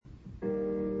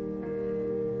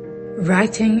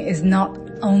Writing is not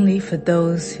only for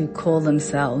those who call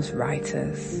themselves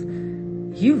writers.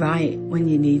 You write when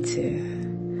you need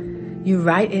to. You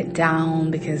write it down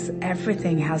because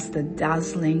everything has the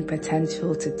dazzling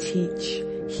potential to teach,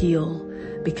 heal,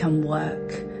 become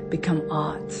work, become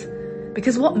art.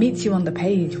 Because what meets you on the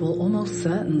page will almost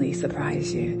certainly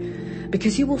surprise you.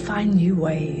 Because you will find new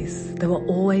ways. There are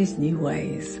always new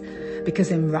ways. Because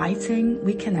in writing,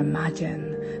 we can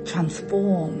imagine,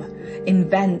 transform,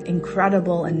 invent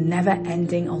incredible and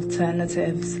never-ending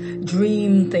alternatives,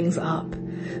 dream things up.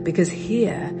 Because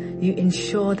here, you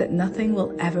ensure that nothing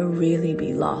will ever really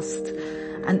be lost.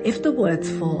 And if the words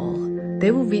fall,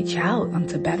 they will reach out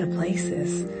onto better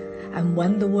places. And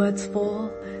when the words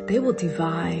fall, they will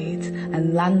divide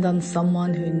and land on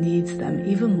someone who needs them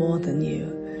even more than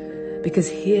you. Because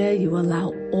here you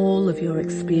allow all of your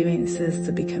experiences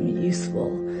to become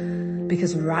useful.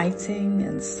 Because writing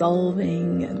and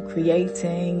solving and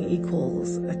creating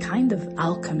equals a kind of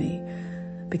alchemy.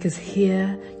 Because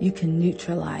here you can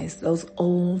neutralize those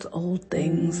old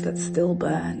things that still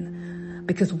burn.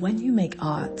 Because when you make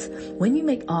art,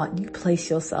 you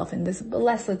place yourself in this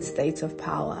blessed state of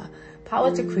power.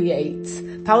 Power to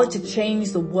create, power to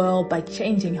change the world by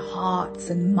changing hearts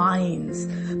and minds,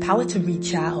 power to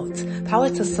reach out, power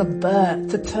to subvert,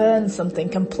 to turn something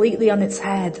completely on its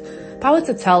head, power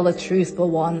to tell the truth for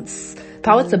once,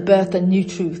 power to birth a new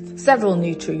truth, several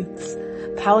new truths,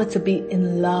 power to be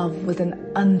in love with an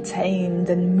untamed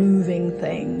and moving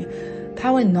thing,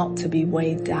 power not to be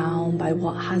weighed down by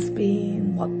what has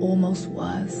been, what almost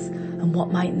was, and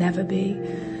what might never be.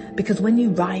 Because when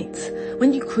you write,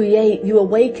 when you create, you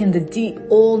awaken the deep,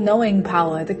 all-knowing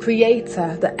power, the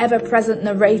creator, the ever-present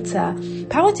narrator,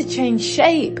 power to change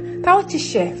shape, power to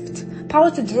shift, power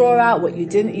to draw out what you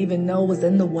didn't even know was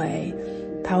in the way,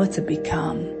 power to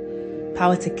become,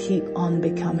 power to keep on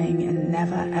becoming and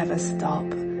never ever stop.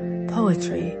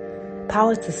 Poetry,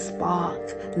 power to spark,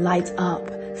 light up,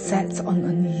 set on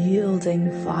unyielding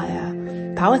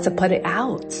fire, power to put it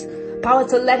out, power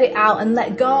to let it out and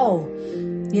let go.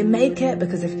 You make it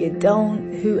because if you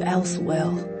don't, who else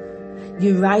will?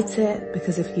 You write it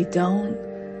because if you don't,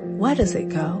 where does it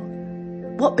go?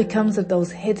 What becomes of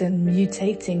those hidden,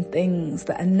 mutating things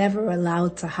that are never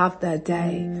allowed to have their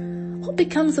day? What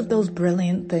becomes of those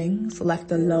brilliant things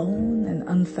left alone and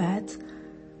unfed?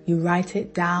 You write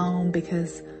it down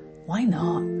because why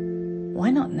not? Why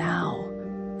not now?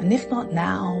 And if not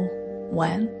now,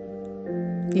 when?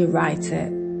 You write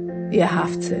it. You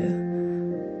have to.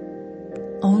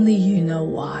 Only you know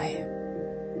why.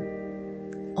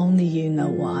 Only you know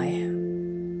why.